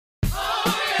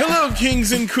Hello,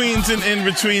 kings and queens and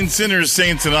in-between sinners,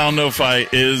 saints, and I don't know if I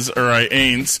is or I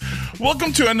ain't.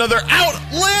 Welcome to another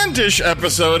outlandish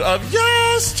episode of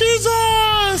Yes,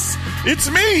 Jesus!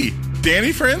 It's me,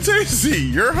 Danny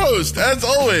Francesi, your host, as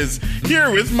always,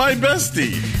 here with my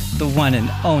bestie. The one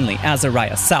and only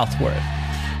Azariah Southworth.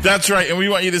 That's right, and we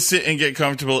want you to sit and get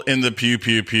comfortable in the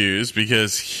pews,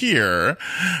 because here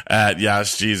at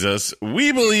Yes, Jesus,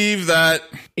 we believe that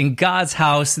in God's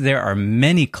house, there are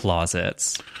many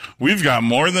closets. We've got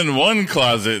more than one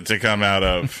closet to come out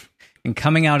of. And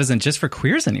coming out isn't just for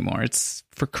queers anymore. It's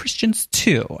for Christians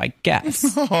too, I guess.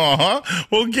 Aww.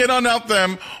 Well, get on out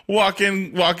them walk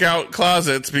in, walk out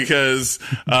closets, because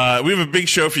we have a big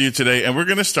show for you today, and we're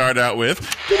going to start out with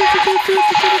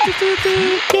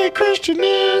Gay Christian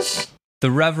News.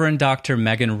 The Reverend Dr.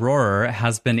 Megan Rohrer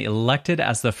has been elected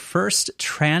as the first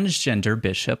transgender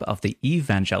bishop of the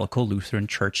Evangelical Lutheran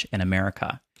Church in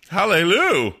America.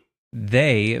 Hallelujah.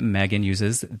 They, Megan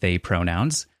uses they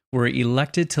pronouns, were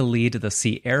elected to lead the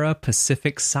Sierra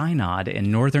Pacific Synod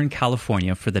in Northern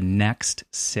California for the next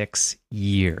 6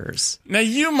 years. Now,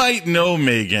 you might know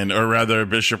Megan, or rather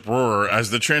Bishop Rohrer,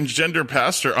 as the transgender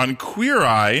pastor on Queer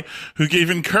Eye, who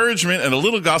gave encouragement and a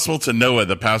little gospel to Noah,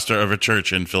 the pastor of a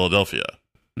church in Philadelphia.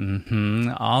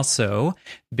 Also,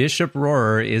 Bishop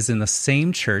Rohrer is in the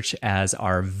same church as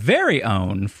our very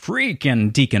own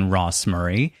freaking Deacon Ross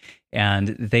Murray, and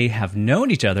they have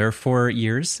known each other for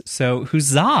years. So,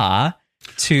 huzzah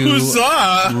to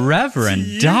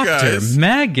Reverend Dr.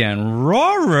 Megan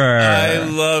Rohrer. I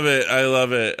love it. I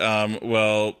love it.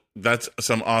 Well, that's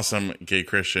some awesome gay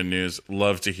Christian news.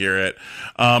 Love to hear it.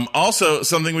 Also,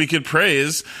 something we could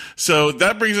praise. So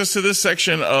that brings us to this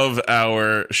section of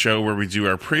our show where we do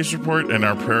our praise report and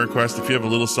our prayer request. If you have a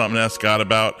little something to ask God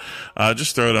about,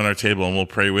 just throw it on our table and we'll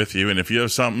pray with you. And if you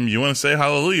have something you want to say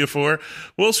hallelujah for,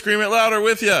 we'll scream it louder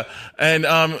with you. And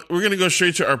we're going to go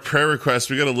straight to our prayer request.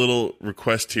 We got a little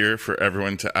request here for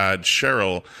everyone to add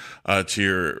Cheryl to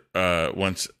your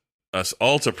once us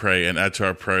all to pray and add to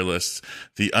our prayer lists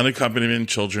the unaccompanied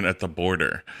children at the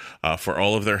border, for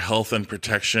all of their health and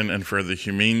protection and for the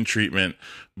humane treatment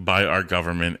by our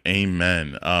government.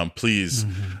 Amen. Please,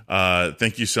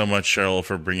 thank you so much, Cheryl,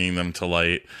 for bringing them to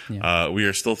light. Yeah. We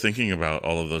are still thinking about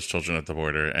all of those children at the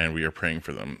border, and we are praying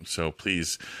for them. So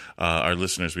please, our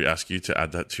listeners, we ask you to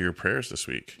add that to your prayers this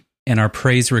week. And our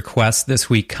praise request this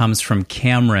week comes from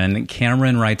Cameron.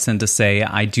 Cameron writes in to say,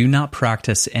 I do not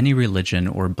practice any religion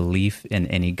or belief in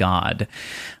any God.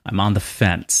 I'm on the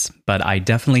fence, but I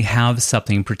definitely have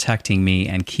something protecting me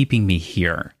and keeping me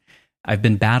here. I've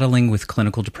been battling with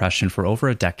clinical depression for over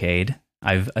a decade.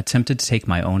 I've attempted to take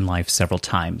my own life several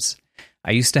times. I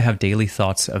used to have daily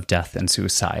thoughts of death and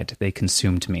suicide. They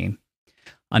consumed me.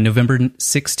 On November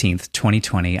 16th,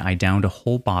 2020, I downed a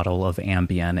whole bottle of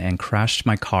Ambien and crashed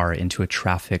my car into a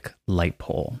traffic light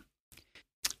pole.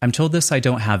 I'm told this I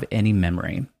don't have any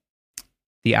memory.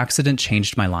 The accident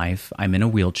changed my life. I'm in a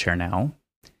wheelchair now.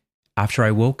 After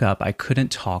I woke up, I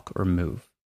couldn't talk or move.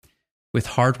 With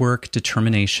hard work,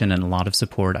 determination, and a lot of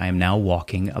support, I am now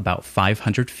walking about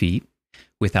 500 feet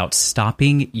without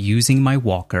stopping using my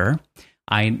walker.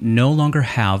 I no longer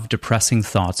have depressing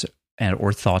thoughts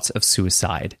or thoughts of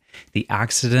suicide. The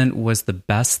accident was the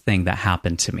best thing that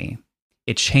happened to me.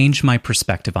 It changed my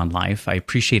perspective on life. I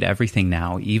appreciate everything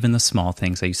now, even the small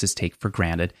things I used to take for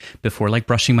granted before, like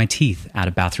brushing my teeth at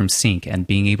a bathroom sink and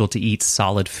being able to eat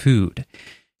solid food.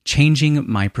 Changing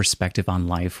my perspective on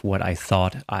life, what I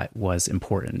thought was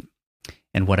important,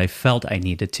 and what I felt I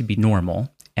needed to be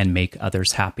normal and make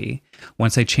others happy.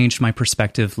 Once I changed my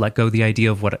perspective, let go the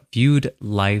idea of what I viewed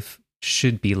life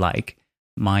should be like,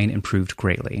 mine improved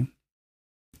greatly.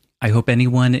 I hope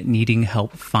anyone needing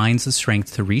help finds the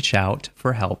strength to reach out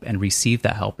for help and receive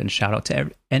that help. And shout out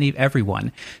to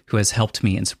everyone who has helped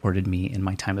me and supported me in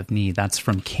my time of need. That's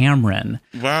from Cameron.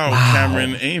 Wow.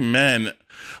 Cameron. Amen.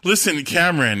 Listen,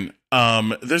 Cameron,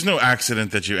 there's no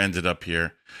accident that you ended up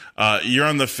here. You're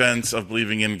on the fence of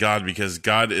believing in God because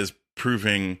God is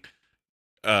proving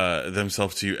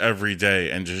themselves to you every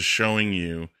day and just showing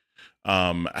you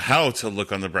how to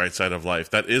look on the bright side of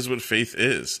life. That is what faith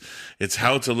is. It's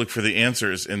how to look for the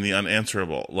answers in the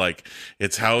unanswerable. Like,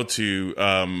 it's how to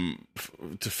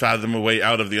fathom a way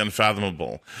out of the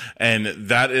unfathomable. And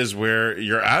that is where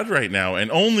you're at right now.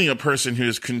 And only a person who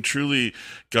has truly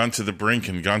gone to the brink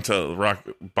and gone to rock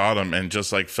bottom and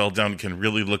just like fell down can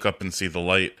really look up and see the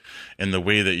light in the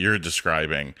way that you're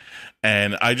describing.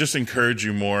 And I just encourage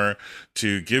you more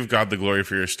to give God the glory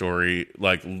for your story.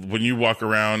 Like, when you walk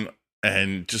around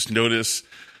and just notice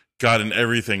God in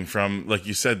everything, from, like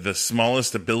you said, the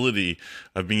smallest ability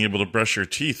of being able to brush your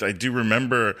teeth. I do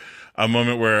remember a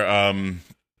moment where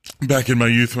back in my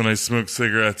youth when I smoked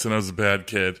cigarettes and I was a bad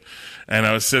kid. And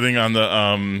I was sitting on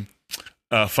the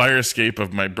fire escape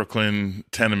of my Brooklyn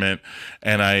tenement,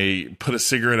 and I put a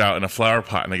cigarette out in a flower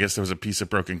pot, and I guess there was a piece of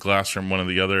broken glass from one of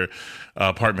the other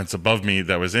apartments above me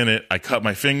that was in it. I cut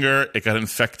my finger, it got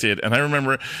infected, and I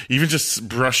remember even just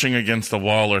brushing against the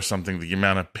wall or something, the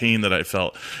amount of pain that I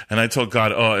felt. And I told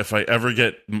God, oh, if I ever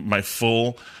get my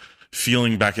full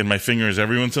feeling back in my fingers,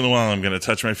 every once in a while I'm going to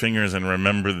touch my fingers and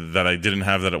remember that I didn't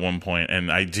have that at one point, and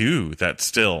I do that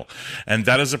still. And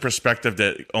that is a perspective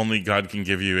that only God can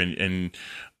give you. And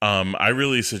I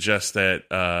really suggest that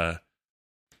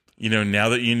now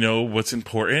that you know what's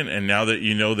important, and now that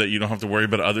you know that you don't have to worry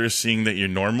about others seeing that you're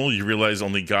normal, you realize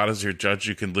only God is your judge.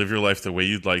 You can live your life the way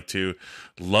you'd like to,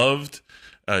 loved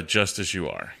just as you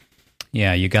are.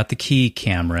 Yeah, you got the key,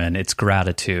 Cameron. It's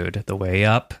gratitude. The way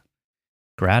up.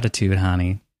 Gratitude,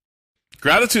 honey.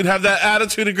 Gratitude, have that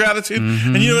attitude of gratitude.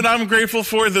 Mm-hmm. And you know what I'm grateful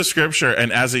for? The scripture.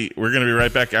 And we're going to be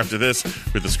right back after this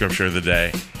with the scripture of the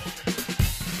day.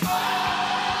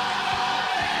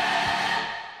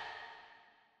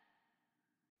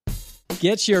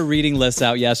 Get your reading list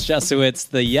out, Yes Jesuits.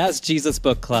 The Yes Jesus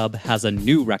Book Club has a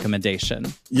new recommendation.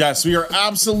 Yes, we are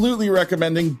absolutely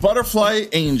recommending Butterfly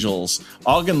Angels,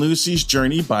 Og and Lucy's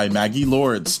Journey by Maggie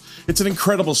Lords. It's an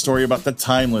incredible story about the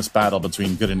timeless battle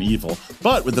between good and evil,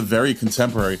 but with a very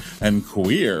contemporary and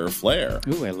queer flair.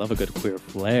 Ooh, I love a good queer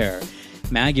flair.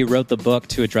 Maggie wrote the book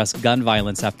to address gun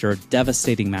violence after a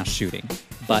devastating mass shooting,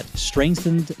 but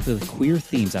strengthened the queer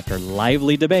themes after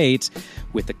lively debate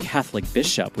with the Catholic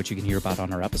bishop, which you can hear about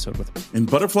on our episode with him. In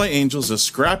Butterfly Angels, a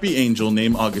scrappy angel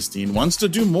named Augustine wants to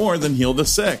do more than heal the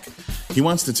sick. He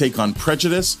wants to take on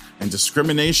prejudice and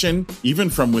discrimination, even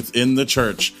from within the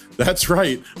church. That's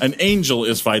right, an angel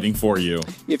is fighting for you.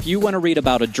 If you want to read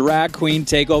about a drag queen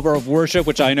takeover of worship,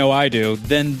 which I know I do,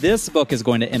 then this book is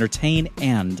going to entertain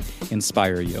and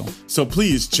inspire you. So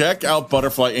please check out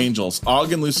Butterfly Angels,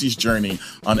 Og and Lucy's Journey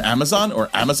on Amazon or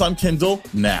Amazon Kindle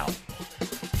now.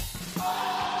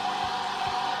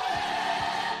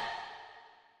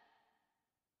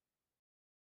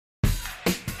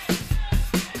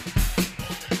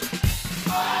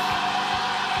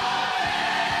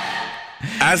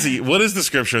 Azzy, what is the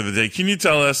scripture of the day? Can you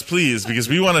tell us, please? Because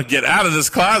we want to get out of this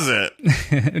closet.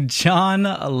 John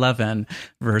 11,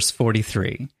 verse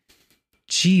 43.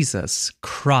 Jesus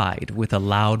cried with a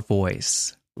loud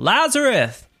voice,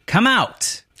 "Lazarus, come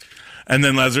out." And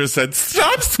then Lazarus said,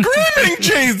 "Stop screaming,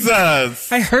 Jesus!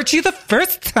 I heard you the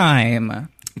first time."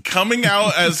 Coming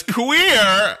out as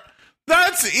queer,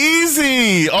 that's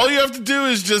easy. All you have to do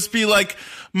is just be like,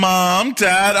 "Mom,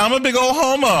 Dad, I'm a big old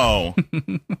homo."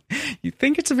 You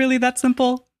think it's really that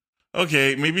simple?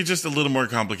 Okay, maybe just a little more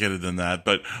complicated than that.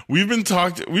 But we've been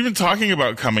talking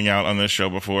about coming out on this show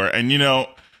before, and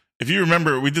if you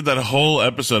remember, we did that whole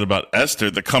episode about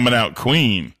Esther, the coming out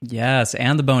queen. Yes,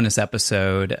 and the bonus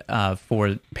episode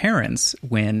for parents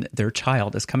when their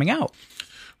child is coming out.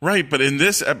 Right, but in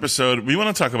this episode, we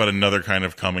want to talk about another kind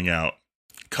of coming out.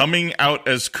 Coming out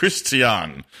as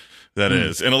Christian, that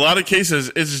is. In a lot of cases,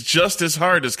 it's just as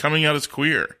hard as coming out as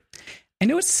queer. I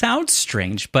know it sounds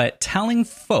strange, but telling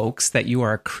folks that you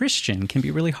are a Christian can be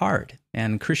really hard.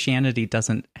 And Christianity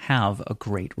doesn't have a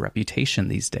great reputation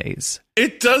these days.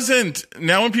 It doesn't.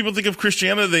 Now when people think of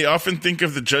Christianity, they often think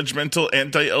of the judgmental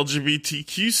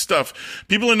anti-LGBTQ stuff.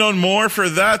 People are known more for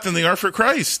that than they are for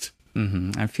Christ.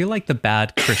 Mm-hmm. I feel like the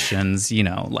bad Christians,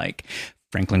 like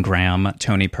Franklin Graham,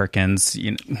 Tony Perkins,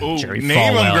 Jerry Falwell.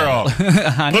 Name them, girl.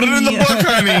 Put it in the book,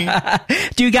 honey.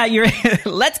 Do you got your...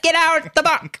 Let's get out the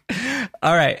book.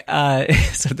 All right.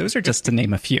 So those are just to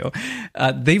name a few.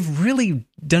 They've really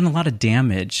done a lot of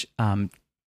damage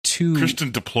to...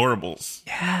 Christian deplorables.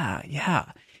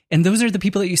 Yeah. And those are the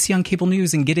people that you see on cable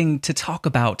news and getting to talk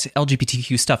about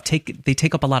LGBTQ stuff. They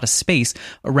take up a lot of space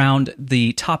around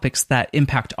the topics that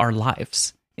impact our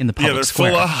lives. In the public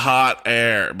square. Full of hot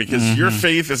air because your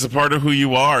faith is a part of who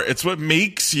you are. It's what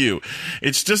makes you.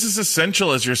 It's just as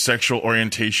essential as your sexual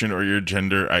orientation or your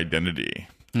gender identity.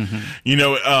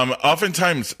 Mm-hmm.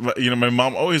 Oftentimes, my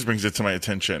mom always brings it to my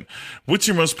attention. What's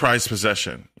your most prized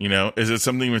possession? Is it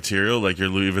something material like your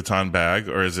Louis Vuitton bag,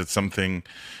 or is it something,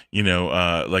 even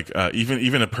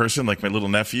a person like my little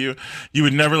nephew? You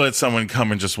would never let someone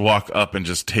come and just walk up and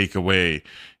just take away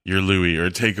your Louis,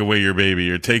 or take away your baby,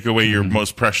 or take away your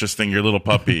most precious thing, your little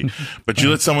puppy. But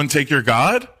you let someone take your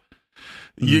God?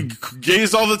 You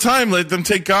gays all the time let them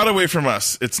take God away from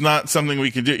us. It's not something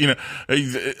we can do.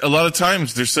 A lot of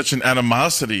times there's such an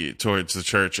animosity towards the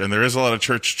church, and there is a lot of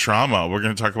church trauma. We're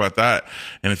going to talk about that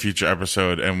in a future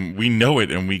episode, and we know it,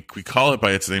 and we call it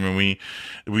by its name, and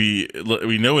we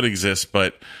know it exists,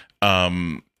 but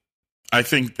I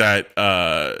think that,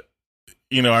 I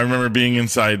remember being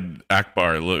inside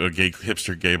Akbar, a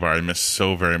hipster gay bar. I missed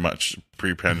so very much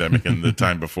pre-pandemic and the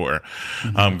time before,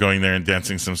 going there and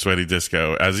dancing some sweaty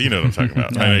disco, as you know what I'm talking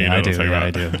about. I know you know what I'm talking about.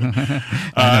 I do.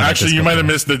 Actually, you might have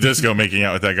missed the disco making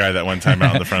out with that guy that one time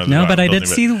out in the front of the No, but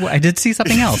building, I did see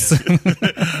something else.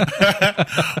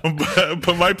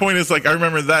 but my point is, like, I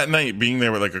remember that night being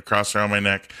there with like a cross around my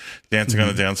neck, dancing on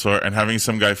the dance floor, and having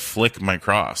some guy flick my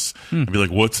cross and be like,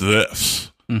 "What's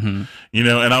this?" And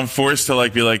I'm forced to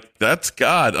like be like, that's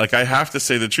God. Like, I have to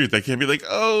say the truth. I can't be like,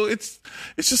 oh, it's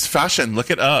just fashion.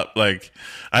 Look it up. Like,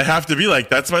 I have to be like,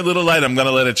 that's my little light. I'm going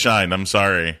to let it shine. I'm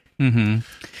sorry.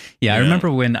 Yeah, I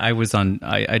remember when I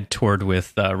toured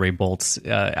with Ray Boltz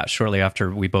shortly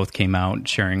after we both came out,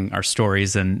 sharing our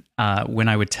stories. And when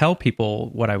I would tell people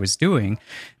what I was doing,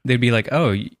 they'd be like,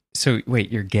 oh, so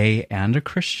wait, you're gay and a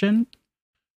Christian?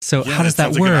 So how does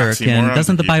that work? And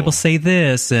doesn't the Bible say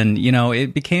this? And,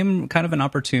 it became kind of an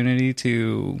opportunity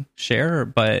to share.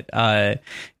 But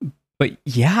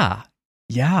yeah,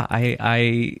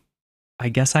 I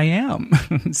guess I am.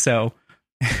 So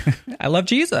I love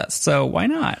Jesus. So why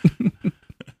not?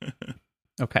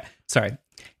 Okay. Sorry.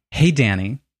 Hey,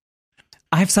 Danny,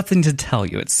 I have something to tell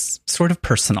you. It's sort of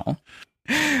personal.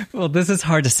 Well, this is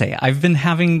hard to say. I've been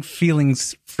having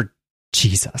feelings for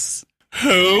Jesus.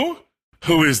 Who?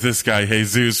 Who is this guy,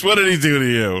 Jesus? What did he do to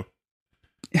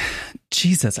you?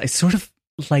 Jesus, I sort of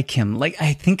like him. Like,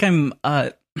 I think I'm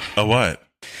A what?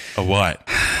 A what?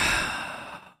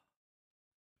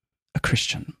 A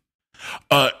Christian.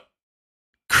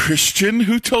 Christian?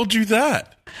 Who told you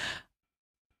that?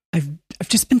 I've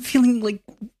just been feeling like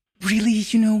really,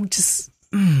 just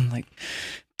like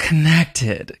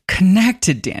connected,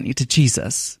 Danny, to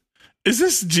Jesus. Is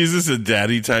this Jesus a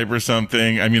daddy type or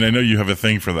something? I mean, I know you have a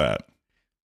thing for that.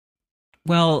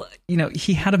 Well,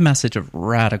 he had a message of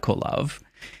radical love.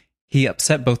 He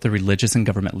upset both the religious and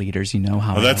government leaders. You know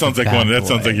how. Oh, that sounds like one. That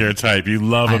sounds like your type. You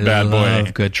love a bad boy. I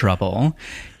love good trouble.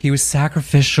 He was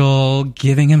sacrificial,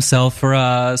 giving himself for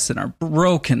us in our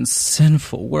broken,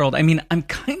 sinful world. I mean, I'm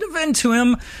kind of into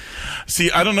him. See,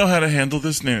 I don't know how to handle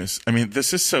this news. I mean,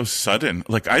 this is so sudden.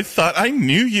 Like, I thought I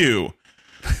knew you.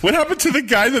 What happened to the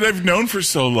guy that I've known for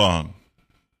so long?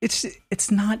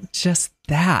 It's not just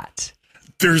that.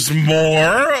 There's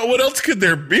more? What else could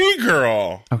there be,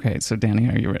 girl? Okay, so Danny,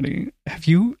 are you ready? Have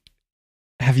you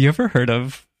ever heard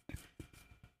of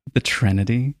the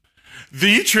Trinity?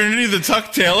 The Trinity, the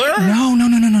Tuck Taylor? No.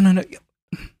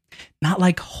 Not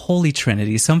like Holy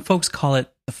Trinity. Some folks call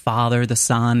it the Father, the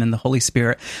Son, and the Holy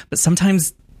Spirit, but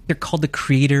sometimes they're called the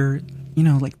Creator,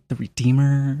 like the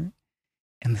Redeemer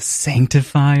and the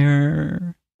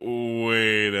Sanctifier.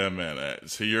 Wait a minute.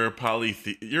 So you're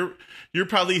you're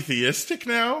polytheistic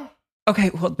now? Okay,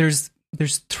 well there's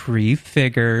three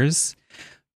figures,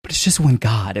 but it's just one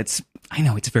God. I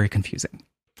know it's very confusing.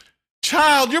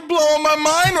 Child, you're blowing my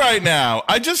mind right now.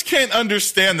 I just can't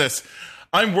understand this.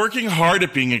 I'm working hard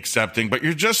at being accepting, but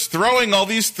you're just throwing all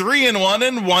these 3-in-1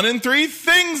 and 1-in-3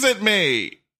 things at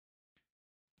me.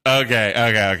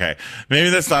 Okay. Maybe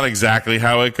that's not exactly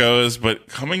how it goes, but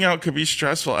coming out could be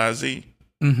stressful, Azzy.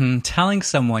 Telling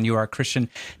someone you are a Christian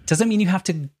doesn't mean you have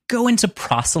to go into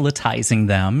proselytizing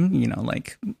them,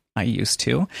 like I used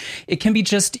to. It can be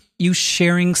just you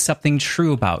sharing something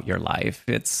true about your life.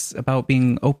 It's about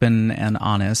being open and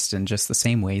honest in just the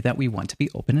same way that we want to be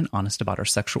open and honest about our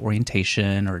sexual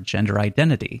orientation or gender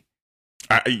identity.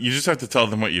 You just have to tell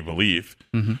them what you believe.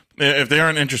 If they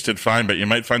aren't interested, fine, but you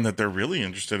might find that they're really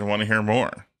interested and want to hear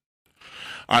more.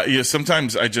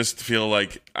 Sometimes I just feel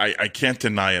like I can't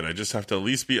deny it. I just have to at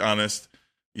least be honest.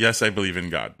 Yes, I believe in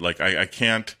God. Like, I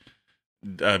can't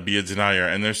be a denier.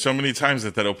 And there's so many times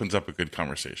that opens up a good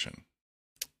conversation.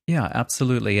 Yeah,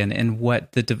 absolutely. And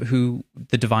what who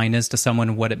the divine is to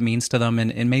someone, what it means to them,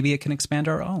 and maybe it can expand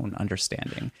our own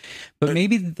understanding. But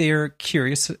maybe they're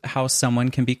curious how someone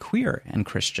can be queer and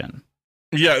Christian.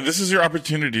 Yeah, this is your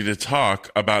opportunity to talk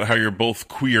about how you're both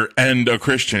queer and a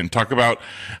Christian. Talk about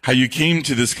how you came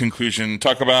to this conclusion.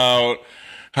 Talk about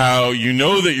how you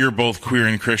know that you're both queer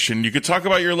and Christian. You could talk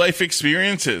about your life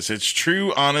experiences. It's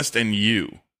true, honest, and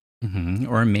you.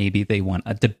 Or maybe they want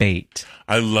a debate.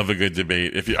 I love a good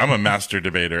debate. I'm a master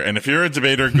debater, and if you're a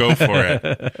debater, go for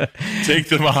it. Take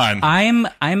them on.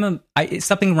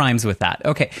 Something rhymes with that.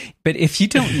 Okay, but if you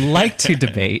don't like to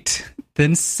debate,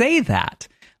 then say that.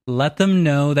 Let them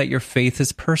know that your faith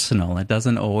is personal. It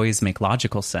doesn't always make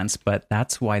logical sense, but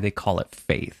that's why they call it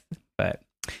faith. But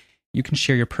you can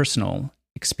share your personal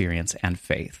experience and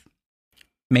faith.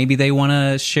 maybe they want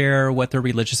to share what their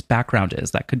religious background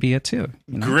is. That could be it too.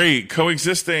 You know? Great.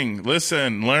 Coexisting.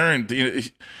 Listen, learn.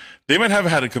 They might have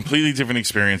had a completely different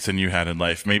experience than you had in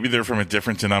life. Maybe they're from a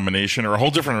different denomination or a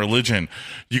whole different religion.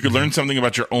 You could learn something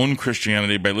about your own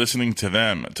Christianity by listening to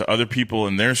them, to other people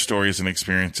and their stories and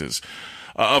experiences.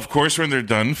 Of course, when they're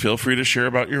done, feel free to share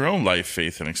about your own life,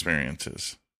 faith, and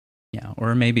experiences. Yeah,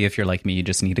 or maybe if you're like me, you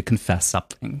just need to confess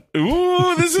something.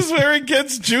 Ooh, this is where it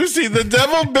gets juicy. The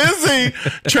devil busy.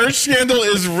 Church scandal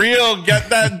is real. Get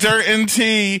that dirt and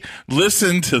tea.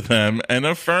 Listen to them and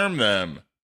affirm them.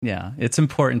 Yeah, it's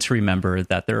important to remember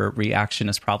that their reaction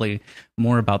is probably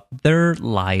more about their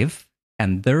life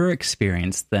and their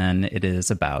experience than it is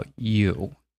about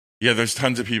you. Yeah, there's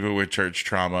tons of people with church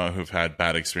trauma who've had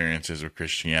bad experiences with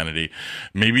Christianity.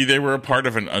 Maybe they were a part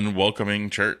of an unwelcoming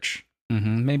church.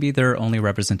 Mm-hmm. Maybe their only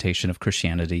representation of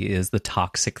Christianity is the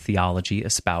toxic theology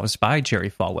espoused by Jerry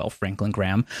Falwell, Franklin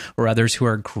Graham, or others who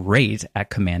are great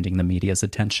at commanding the media's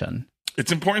attention.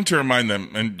 It's important to remind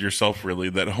them, and yourself really,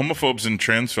 that homophobes and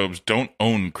transphobes don't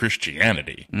own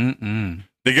Christianity. Mm-mm.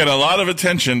 They get a lot of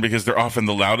attention because they're often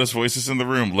the loudest voices in the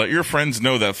room. Let your friends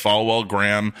know that Falwell,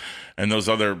 Graham, and those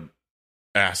other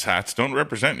asshats don't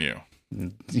represent you.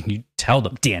 You tell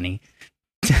them, Danny.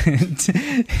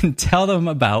 Tell them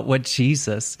about what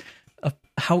Jesus,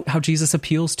 how Jesus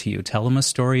appeals to you. Tell them a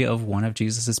story of one of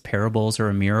Jesus's parables or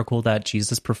a miracle that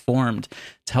Jesus performed.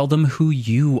 Tell them who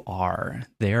you are.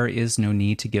 There is no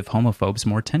need to give homophobes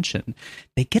more attention.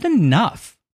 They get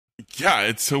enough. Yeah,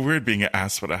 it's so weird being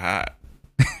asked what a hat.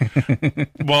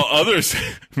 While others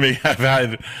may have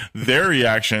had their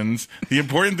reactions, the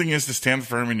important thing is to stand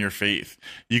firm in your faith.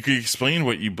 You can explain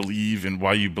what you believe and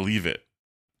why you believe it.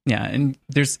 Yeah, and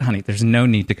there's no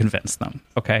need to convince them,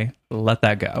 okay? Let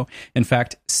that go. In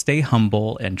fact, stay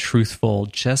humble and truthful,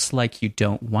 just like you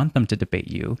don't want them to debate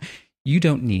you. You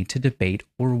don't need to debate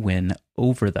or win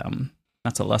over them.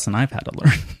 That's a lesson I've had to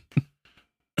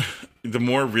learn. The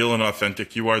more real and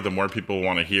authentic you are, the more people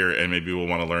want to hear and maybe will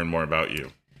want to learn more about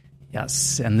you.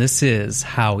 Yes, and this is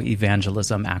how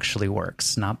evangelism actually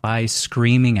works, not by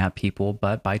screaming at people,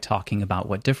 but by talking about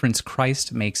what difference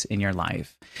Christ makes in your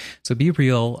life. So be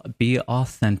real, be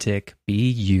authentic, be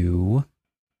you.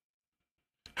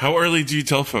 How early do you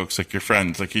tell folks, like your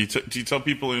friends? Like, do you tell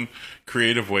people in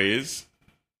creative ways?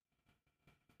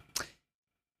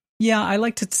 Yeah, I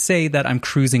like to say that I'm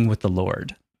cruising with the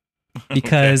Lord.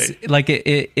 Because okay. Like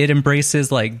it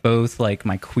embraces like both like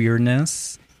my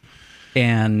queerness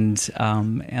and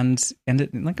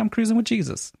like I'm cruising with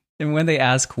Jesus. And when they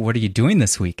ask, "What are you doing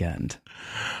this weekend?"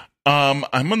 I'm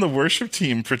on the worship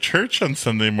team for church on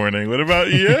Sunday morning. What about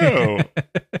you?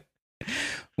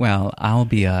 Well, I'll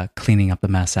be cleaning up the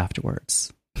mess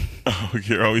afterwards. Oh,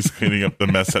 you're always cleaning up the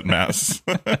mess at mass.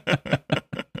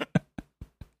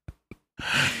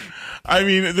 I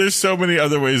mean, there's so many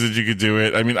other ways that you could do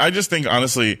it. I mean, I just think,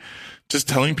 honestly, just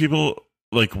telling people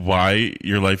like why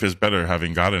your life is better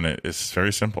having God in it is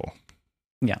very simple.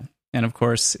 Yeah. And of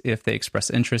course, if they express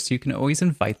interest, you can always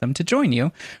invite them to join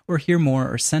you or hear more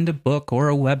or send a book or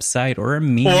a website or a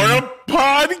meme. Or a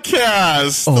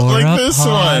podcast or like a this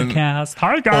podcast.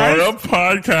 one. Hi, guys. Or a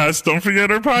podcast. Don't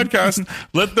forget our podcast.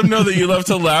 Let them know that you love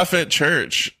to laugh at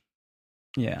church.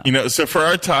 Yeah. You know, so for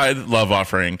our Tithe Love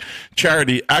Offering,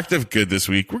 charity, act of good this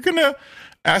week, we're going to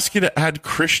ask you to add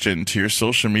Christian to your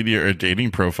social media or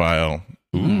dating profile.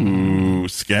 Ooh,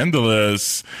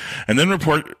 scandalous. And then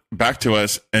report back to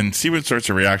us and see what sorts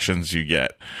of reactions you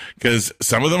get. Because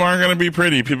some of them aren't going to be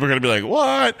pretty. People are going to be like,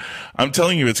 what? I'm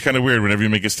telling you, it's kind of weird. Whenever you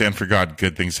make a stand for God,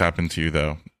 good things happen to you,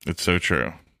 though. It's so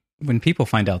true. When people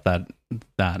find out that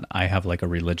I have like a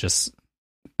religious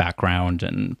background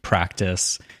and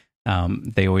practice,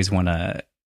 they always want to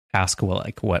ask, well,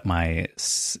 like what my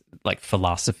like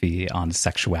philosophy on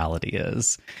sexuality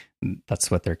is.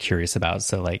 That's what they're curious about.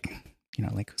 So like, you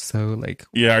know, like, so like,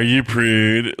 yeah, are you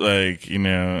prude? Like, you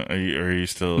know, are you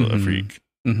still a freak?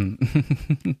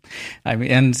 Mm-hmm. I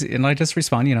mean, and I just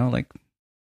respond, you know, like,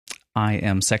 I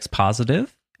am sex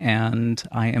positive and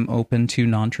I am open to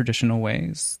non-traditional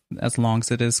ways as long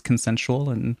as it is consensual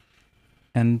and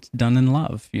done in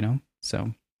love, you know?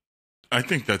 So I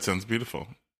think that sounds beautiful.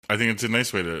 I think it's a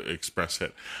nice way to express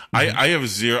it.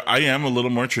 Mm-hmm. I am a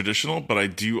little more traditional, but I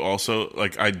do also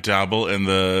like, I dabble in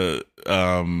the,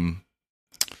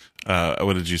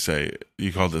 what did you say?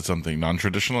 You called it something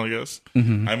non-traditional, I guess.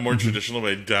 Mm-hmm. I'm more traditional,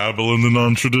 but I dabble in the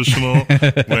non-traditional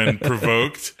when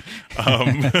provoked.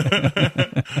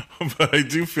 But I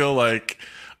do feel like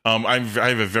I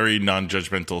have a very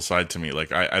non-judgmental side to me.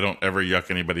 Like I don't ever yuck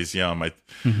anybody's yum.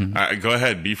 I go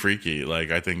ahead, be freaky.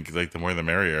 Like I think like the more the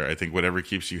merrier. I think whatever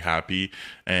keeps you happy,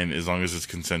 and as long as it's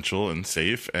consensual and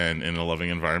safe and in a loving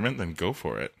environment, then go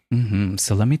for it.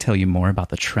 So let me tell you more about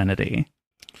the Trinity.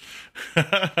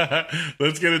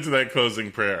 Let's get into that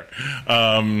closing prayer.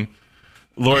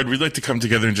 Lord, we'd like to come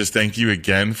together and just thank you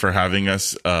again for having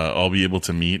us all be able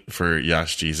to meet for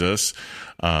Yash Jesus.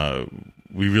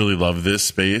 We really love this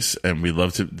space, and we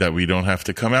love that we don't have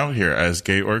to come out here as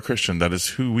gay or Christian. That is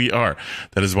who we are.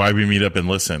 That is why we meet up and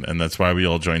listen, and that's why we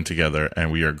all join together, and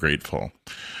we are grateful.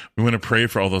 We want to pray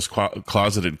for all those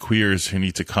closeted queers who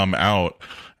need to come out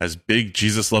as big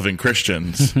Jesus-loving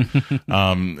Christians.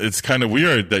 It's kind of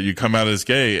weird that you come out as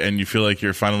gay and you feel like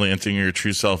you're finally entering your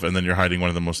true self, and then you're hiding one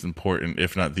of the most important,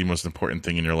 if not the most important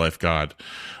thing in your life, God,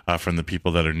 from the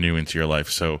people that are new into your life.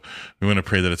 So we want to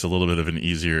pray that it's a little bit of an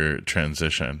easier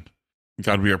transition.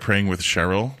 God, we are praying with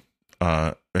Cheryl,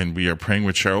 and we are praying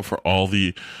with Cheryl for all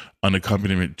the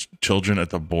unaccompanied children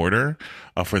at the border,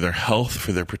 for their health,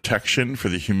 for their protection, for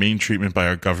the humane treatment by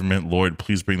our government. Lord,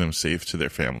 please bring them safe to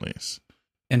their families.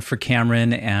 And for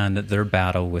Cameron and their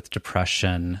battle with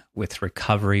depression, with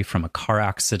recovery from a car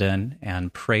accident,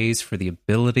 and praise for the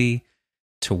ability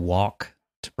to walk,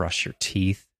 to brush your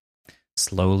teeth,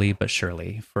 slowly but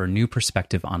surely, for a new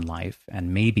perspective on life,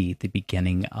 and maybe the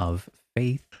beginning of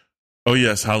faith. Oh,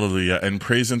 yes, hallelujah. And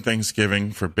praise and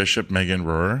thanksgiving for Bishop Megan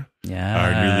Rohrer,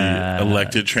 our newly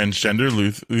elected transgender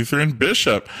Lutheran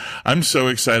bishop. I'm so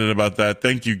excited about that.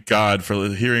 Thank you, God, for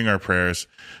hearing our prayers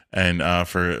and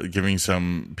for giving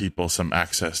some people some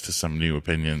access to some new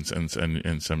opinions and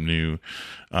some new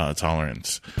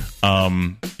tolerance.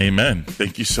 Amen.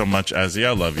 Thank you so much, Azzy.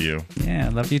 I love you. Yeah, I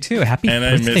love you too. Happy and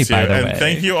birthday, I miss you. by the And way.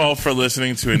 thank you all for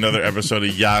listening to another episode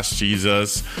of Yash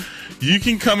Jesus. You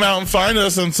can come out and find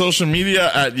us on social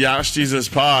media at Yash Jesus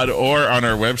Pod or on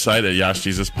our website at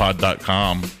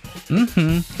yashjesuspod.com.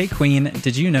 Hey, Queen,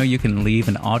 did you know you can leave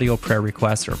an audio prayer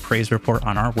request or praise report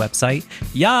on our website,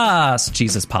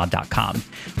 yasjesuspod.com?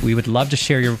 We would love to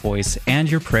share your voice and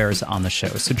your prayers on the show,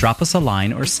 so drop us a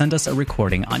line or send us a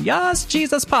recording on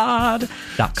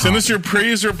yasjesuspod.com. Send us your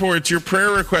praise reports, your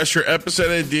prayer requests, your episode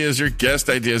ideas, your guest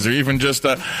ideas, or even just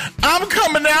I'm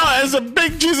coming out as a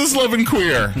big Jesus-loving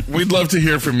queer. We'd love to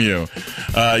hear from you.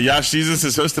 Yash Jesus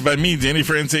is hosted by me, Danny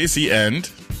Francesi,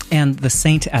 and the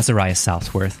Saint Azariah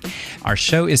Southworth. Our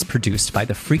show is produced by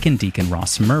the freaking Deacon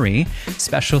Ross Murray.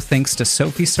 Special thanks to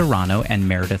Sophie Serrano and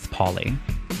Meredith Pauley.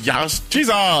 Yash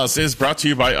Jesus is brought to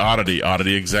you by Oddity.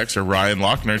 Oddity execs are Ryan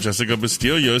Lochner, Jessica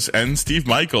Bastillos, and Steve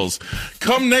Michaels.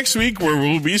 Come next week where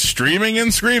we'll be streaming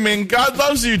and screaming. God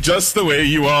loves you just the way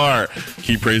you are.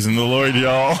 Keep praising the Lord,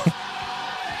 y'all.